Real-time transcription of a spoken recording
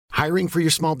Hiring for your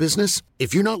small business?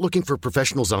 If you're not looking for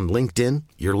professionals on LinkedIn,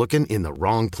 you're looking in the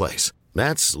wrong place.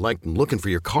 That's like looking for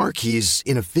your car keys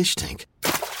in a fish tank.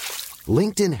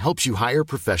 LinkedIn helps you hire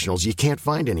professionals you can't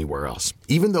find anywhere else,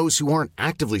 even those who aren't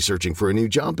actively searching for a new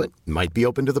job but might be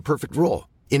open to the perfect role.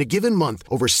 In a given month,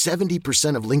 over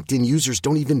 70% of LinkedIn users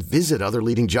don't even visit other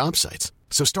leading job sites.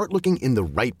 So start looking in the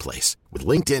right place. With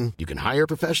LinkedIn, you can hire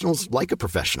professionals like a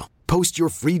professional. Post your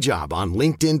free job on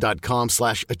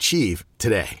linkedin.com/achieve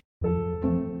today.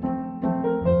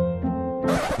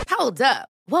 Hold up.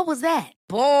 What was that?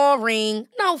 Boring.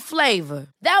 No flavor.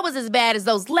 That was as bad as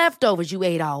those leftovers you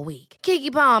ate all week.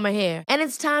 Keke Palmer here. And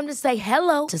it's time to say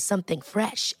hello to something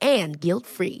fresh and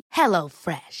guilt-free. Hello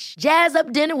Fresh. Jazz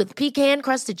up dinner with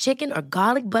pecan-crusted chicken or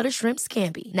garlic butter shrimp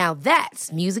scampi. Now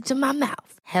that's music to my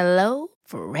mouth. Hello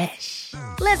Fresh.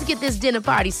 Let's get this dinner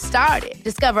party started.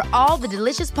 Discover all the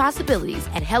delicious possibilities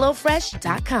at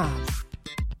hellofresh.com.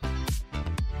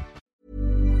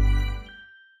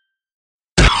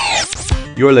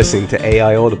 You're listening to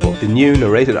AI Audible, the new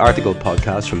narrated article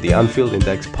podcast from the Anfield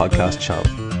Index podcast channel.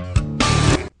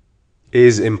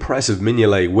 Is Impressive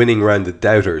Mignolet winning round the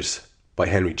doubters by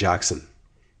Henry Jackson?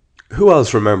 Who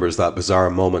else remembers that bizarre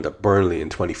moment at Burnley in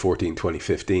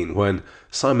 2014-2015 when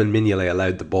Simon Mignolet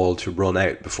allowed the ball to run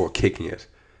out before kicking it?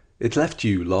 It left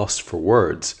you lost for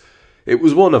words. It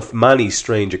was one of many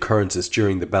strange occurrences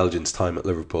during the Belgian's time at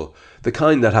Liverpool, the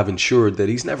kind that have ensured that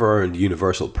he's never earned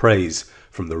universal praise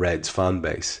from the Reds fan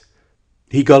base.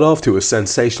 He got off to a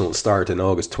sensational start in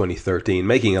August 2013,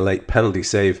 making a late penalty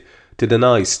save to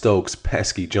deny Stoke's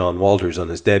pesky John Walters on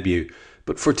his debut,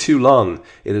 but for too long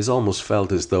it has almost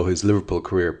felt as though his Liverpool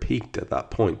career peaked at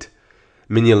that point.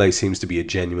 Mignolet seems to be a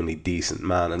genuinely decent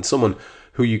man and someone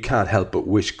who you can't help but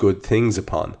wish good things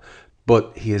upon,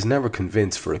 but he has never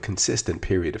convinced for a consistent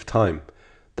period of time.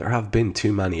 There have been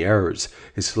too many errors.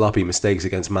 His sloppy mistakes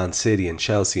against Man City and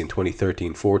Chelsea in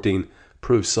 2013-14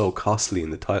 proved so costly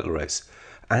in the title race,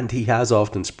 and he has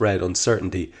often spread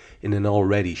uncertainty in an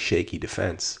already shaky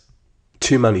defence.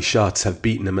 Too many shots have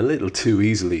beaten him a little too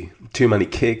easily, too many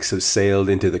kicks have sailed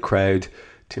into the crowd,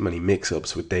 too many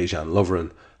mix-ups with Dejan Lovren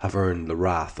have earned the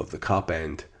wrath of the cop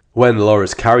end. When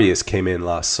Loris Karius came in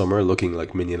last summer looking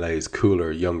like Mignolet's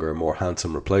cooler, younger, more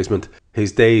handsome replacement,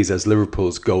 his days as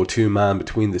Liverpool's go-to man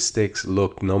between the sticks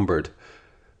looked numbered.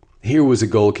 Here was a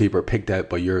goalkeeper picked out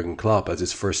by Jurgen Klopp as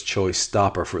his first choice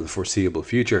stopper for the foreseeable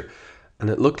future, and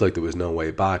it looked like there was no way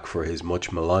back for his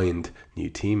much maligned new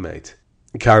teammate.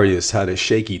 Karius had a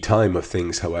shaky time of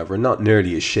things, however, not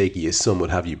nearly as shaky as some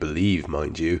would have you believe,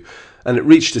 mind you, and it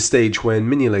reached a stage when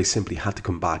Mignolet simply had to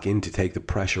come back in to take the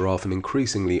pressure off an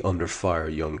increasingly under fire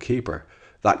young keeper.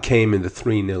 That came in the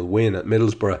 3-0 win at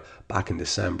Middlesbrough back in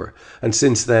December, and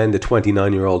since then the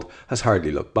 29-year-old has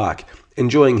hardly looked back,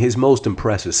 enjoying his most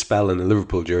impressive spell in a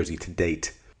Liverpool jersey to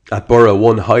date. At Borough,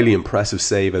 one highly impressive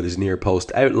save at his near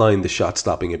post outlined the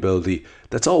shot-stopping ability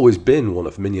that's always been one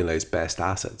of Mignolet's best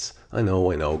assets. I know,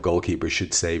 goalkeepers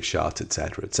should save shots,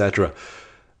 etc., etc.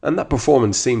 And that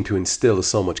performance seemed to instill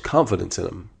so much confidence in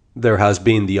him. There has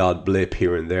been the odd blip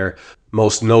here and there,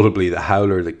 most notably the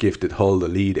howler that gifted Hull the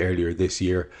lead earlier this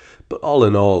year, but all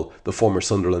in all, the former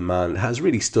Sunderland man has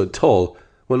really stood tall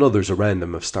when others around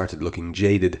him have started looking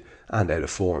jaded and out of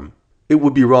form. It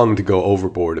would be wrong to go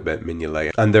overboard about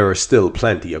Mignolet, and there are still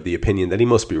plenty of the opinion that he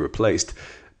must be replaced,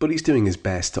 but he's doing his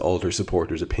best to alter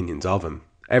supporters' opinions of him.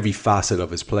 Every facet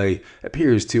of his play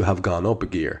appears to have gone up a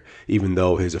gear, even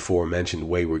though his aforementioned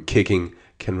wayward kicking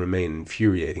can remain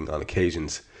infuriating on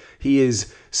occasions. He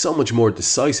is so much more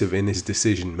decisive in his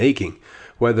decision making,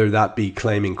 whether that be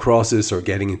claiming crosses or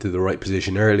getting into the right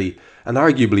position early, and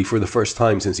arguably for the first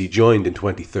time since he joined in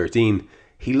 2013,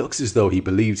 he looks as though he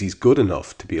believes he's good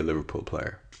enough to be a Liverpool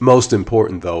player. Most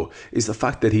important, though, is the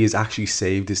fact that he has actually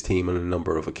saved his team on a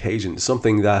number of occasions,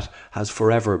 something that has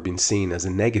forever been seen as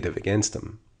a negative against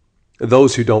him.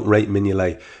 Those who don't rate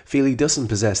Mignolet feel he doesn't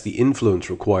possess the influence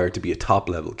required to be a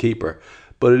top-level keeper,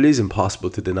 but it is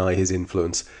impossible to deny his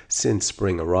influence since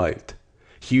spring arrived.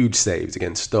 Huge saves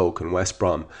against Stoke and West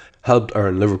Brom helped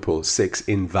earn Liverpool 6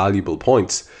 invaluable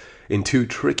points in 2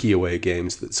 tricky away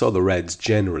games that saw the Reds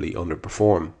generally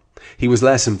underperform. He was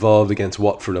less involved against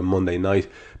Watford on Monday night,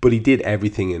 but he did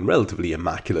everything in relatively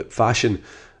immaculate fashion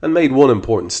and made one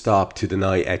important stop to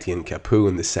deny Etienne Capoue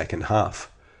in the second half.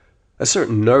 A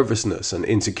certain nervousness and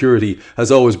insecurity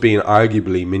has always been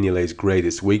arguably Mignolet's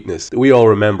greatest weakness. We all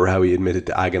remember how he admitted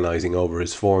to agonising over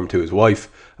his form to his wife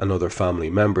and other family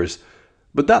members,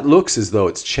 But that looks as though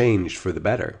it's changed for the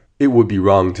better. It would be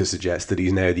wrong to suggest that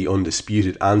he's now the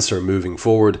undisputed answer moving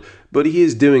forward, but he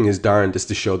is doing his darndest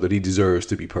to show that he deserves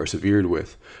to be persevered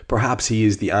with. Perhaps he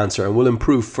is the answer and will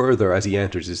improve further as he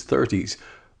enters his 30s,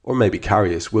 or maybe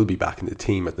Karius will be back in the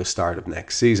team at the start of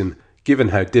next season. Given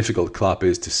how difficult Klopp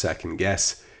is to second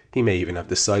guess, he may even have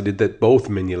decided that both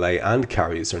Mignolet and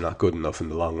Karius are not good enough in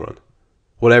the long run.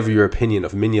 Whatever your opinion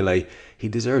of Mignolet, he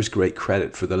deserves great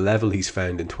credit for the level he's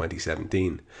found in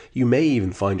 2017. You may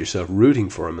even find yourself rooting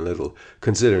for him a little,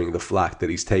 considering the flack that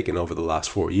he's taken over the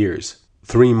last 4 years.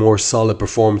 3 more solid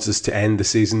performances to end the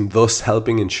season, thus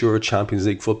helping ensure Champions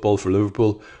League football for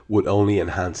Liverpool, would only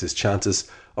enhance his chances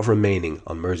of remaining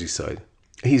on Merseyside.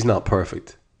 He's not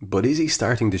perfect, but is he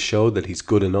starting to show that he's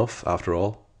good enough after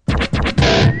all?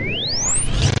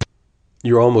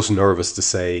 You're almost nervous to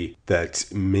say that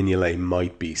Mignolet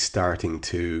might be starting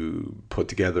to put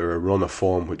together a run of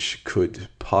form which could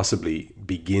possibly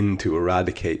begin to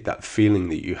eradicate that feeling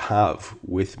that you have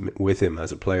with him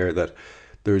as a player, that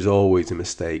there's always a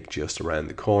mistake just around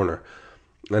the corner.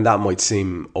 And that might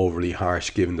seem overly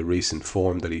harsh given the recent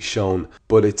form that he's shown,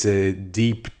 but it's a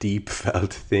deep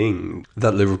felt thing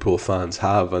that Liverpool fans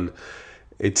have, and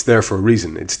it's there for a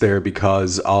reason. It's there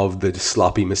because of the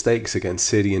sloppy mistakes against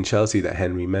City and Chelsea that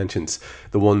Henry mentions,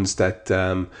 the ones that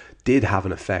did have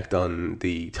an effect on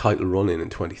the title run-in in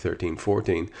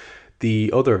 2013-14.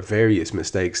 The other various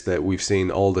mistakes that we've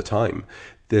seen all the time.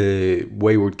 The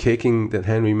wayward kicking that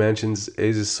Henry mentions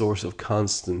is a source of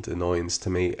constant annoyance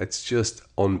to me. It's just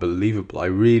unbelievable. I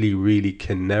really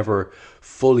can never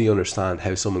fully understand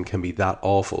how someone can be that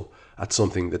awful at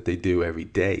something that they do every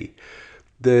day.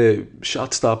 The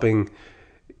shot stopping,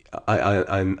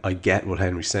 I get what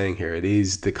Henry's saying here. It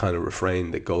is the kind of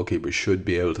refrain that goalkeepers should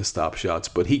be able to stop shots,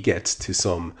 but he gets to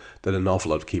some that an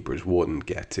awful lot of keepers wouldn't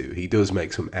get to. He does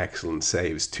make some excellent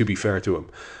saves, to be fair to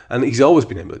him, and he's always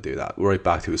been able to do that, right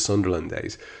back to his Sunderland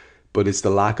days. But it's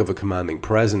the lack of a commanding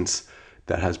presence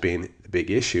that has been the big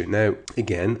issue. Now,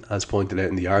 again, as pointed out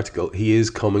in the article, he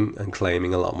is coming and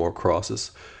claiming a lot more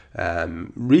crosses.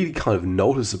 Really kind of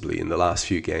noticeably in the last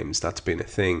few games, that's been a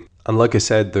thing. And like I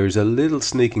said, there's a little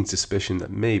sneaking suspicion that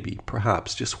maybe,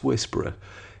 perhaps, just whisper it,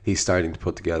 he's starting to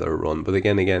put together a run. But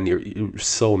again, you're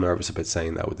so nervous about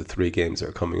saying that with the 3 games that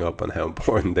are coming up and how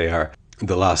important they are.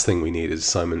 The last thing we need is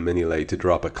Simon Mignolet to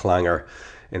drop a clanger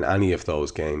in any of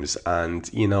those games. And,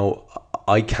 you know,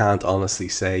 I can't honestly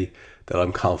say that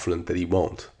I'm confident that he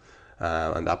won't.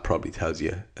 And that probably tells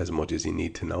you as much as you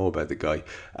need to know about the guy.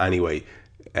 Anyway,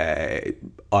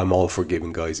 I'm all for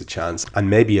giving guys a chance, and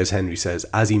maybe, as Henry says,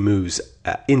 as he moves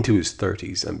into his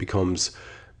 30s and becomes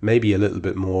maybe a little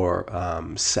bit more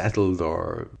settled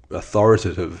or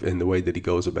authoritative in the way that he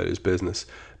goes about his business,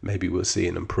 maybe we'll see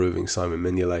an improving Simon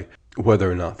Mignolet. Whether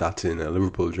or not that's in a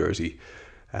Liverpool jersey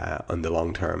on the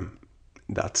long term,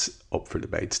 that's up for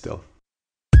debate still.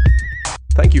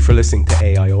 Thank you for listening to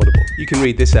AI Audible. You can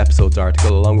read this episode's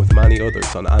article along with many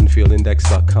others on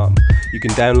AnfieldIndex.com. You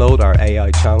can download our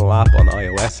AI channel app on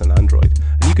iOS and Android.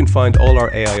 And you can find all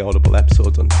our AI Audible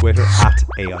episodes on Twitter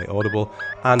 @AI Audible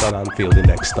and on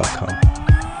AnfieldIndex.com.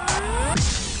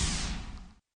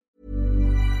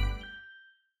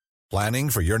 Planning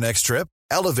for your next trip?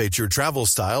 Elevate your travel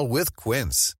style with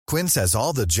Quince. Quince has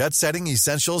all the jet-setting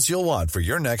essentials you'll want for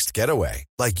your next getaway,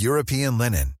 like European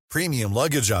linen, premium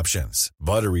luggage options,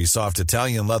 buttery soft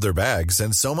Italian leather bags,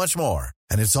 and so much more.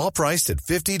 And it's all priced at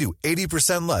 50 to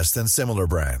 80% less than similar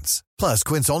brands. Plus,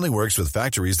 Quince only works with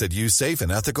factories that use safe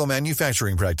and ethical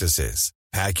manufacturing practices.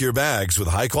 Pack your bags with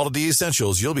high-quality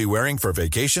essentials you'll be wearing for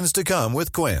vacations to come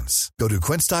with Quince. Go to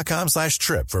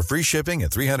quince.com/trip for free shipping and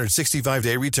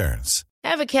 365-day returns.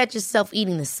 Ever catch yourself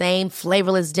eating the same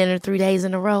flavorless dinner 3 days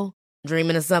in a row?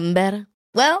 Dreaming of something better?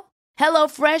 Well,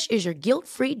 HelloFresh is your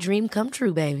guilt-free dream come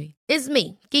true, baby. It's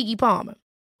me, Keke Palmer.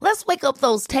 Let's wake up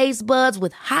those taste buds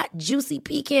with hot, juicy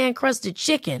pecan-crusted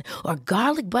chicken or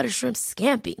garlic butter shrimp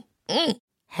scampi.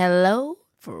 Hello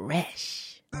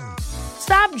Fresh.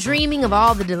 Stop dreaming of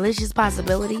all the delicious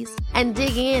possibilities and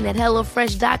dig in at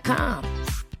HelloFresh.com.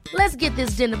 Let's get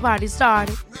this dinner party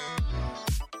started.